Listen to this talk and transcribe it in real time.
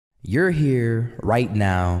You're here right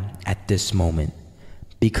now at this moment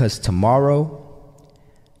because tomorrow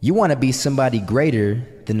you want to be somebody greater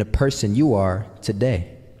than the person you are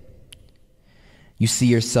today. You see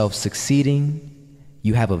yourself succeeding,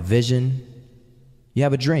 you have a vision, you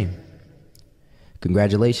have a dream.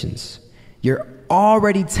 Congratulations. You're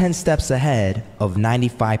already 10 steps ahead of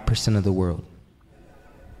 95% of the world.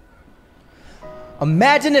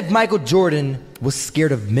 Imagine if Michael Jordan was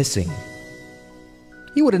scared of missing.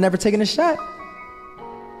 He would have never taken a shot.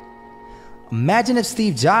 Imagine if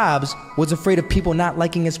Steve Jobs was afraid of people not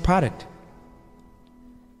liking his product.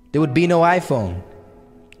 There would be no iPhone.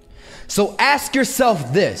 So ask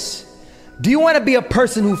yourself this: do you want to be a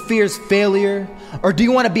person who fears failure, or do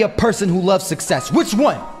you want to be a person who loves success? Which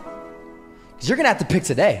one? Because you're going to have to pick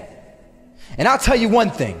today. And I'll tell you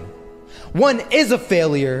one thing: one is a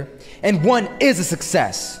failure and one is a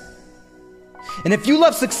success. And if you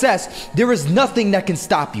love success, there is nothing that can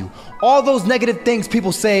stop you. All those negative things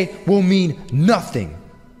people say will mean nothing.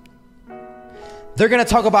 They're gonna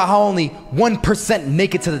talk about how only 1%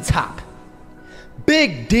 make it to the top.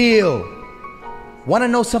 Big deal. Wanna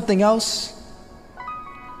know something else?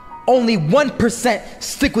 Only 1%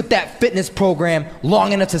 stick with that fitness program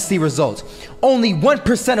long enough to see results. Only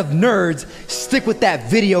 1% of nerds stick with that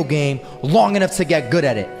video game long enough to get good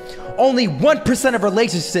at it. Only 1% of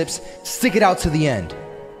relationships stick it out to the end.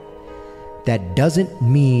 That doesn't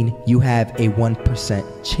mean you have a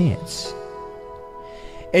 1% chance.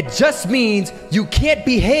 It just means you can't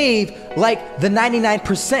behave like the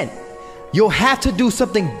 99%. You'll have to do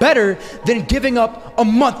something better than giving up a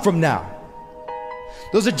month from now.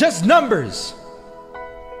 Those are just numbers.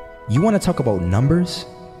 You want to talk about numbers?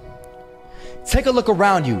 Take a look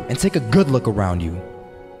around you and take a good look around you.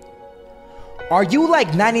 Are you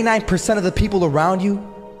like 99% of the people around you?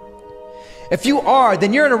 If you are,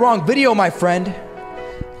 then you're in the wrong video, my friend.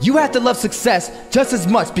 You have to love success just as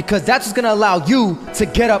much because that's what's gonna allow you to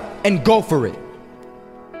get up and go for it.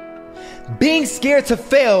 Being scared to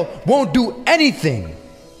fail won't do anything.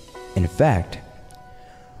 In fact,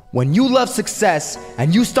 when you love success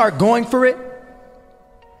and you start going for it,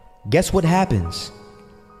 guess what happens?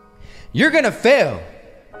 You're gonna fail.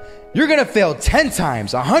 You're gonna fail 10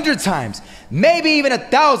 times, 100 times, maybe even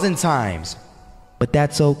 1,000 times. But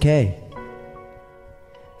that's okay.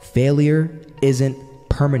 Failure isn't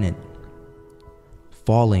permanent.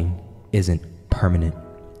 Falling isn't permanent.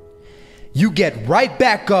 You get right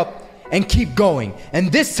back up and keep going. And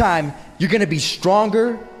this time, you're gonna be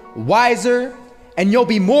stronger, wiser, and you'll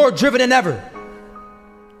be more driven than ever.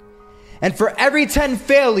 And for every 10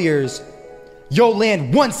 failures, you'll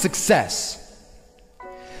land one success.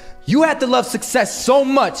 You have to love success so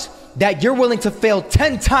much that you're willing to fail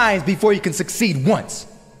 10 times before you can succeed once.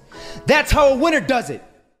 That's how a winner does it.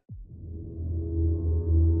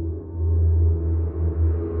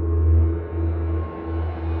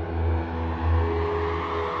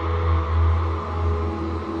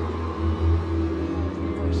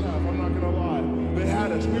 First half, I'm not gonna lie. They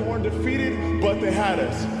had us. We weren't defeated, but they had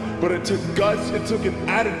us. But it took guts, it took an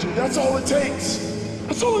attitude. That's all it takes.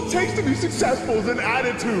 That's all it takes to be successful is an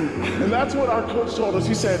attitude. And that's what our coach told us.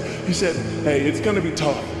 He said, hey, it's gonna be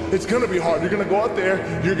tough. It's gonna be hard. You're gonna go out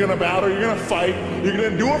there, you're gonna battle, you're gonna fight, you're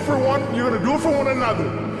gonna do it for one, you're gonna do it for one another.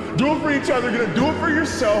 Do it for each other, you're gonna do it for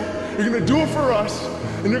yourself, you're gonna do it for us,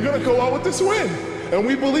 and you're gonna go out with this win. And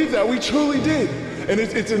we believe that, we truly did. And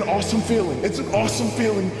it's an awesome feeling. It's an awesome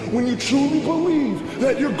feeling when you truly believe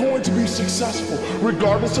that you're going to be successful.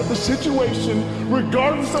 Regardless of the situation,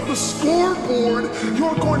 regardless of the scoreboard,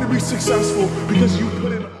 you're going to be successful because you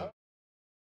put in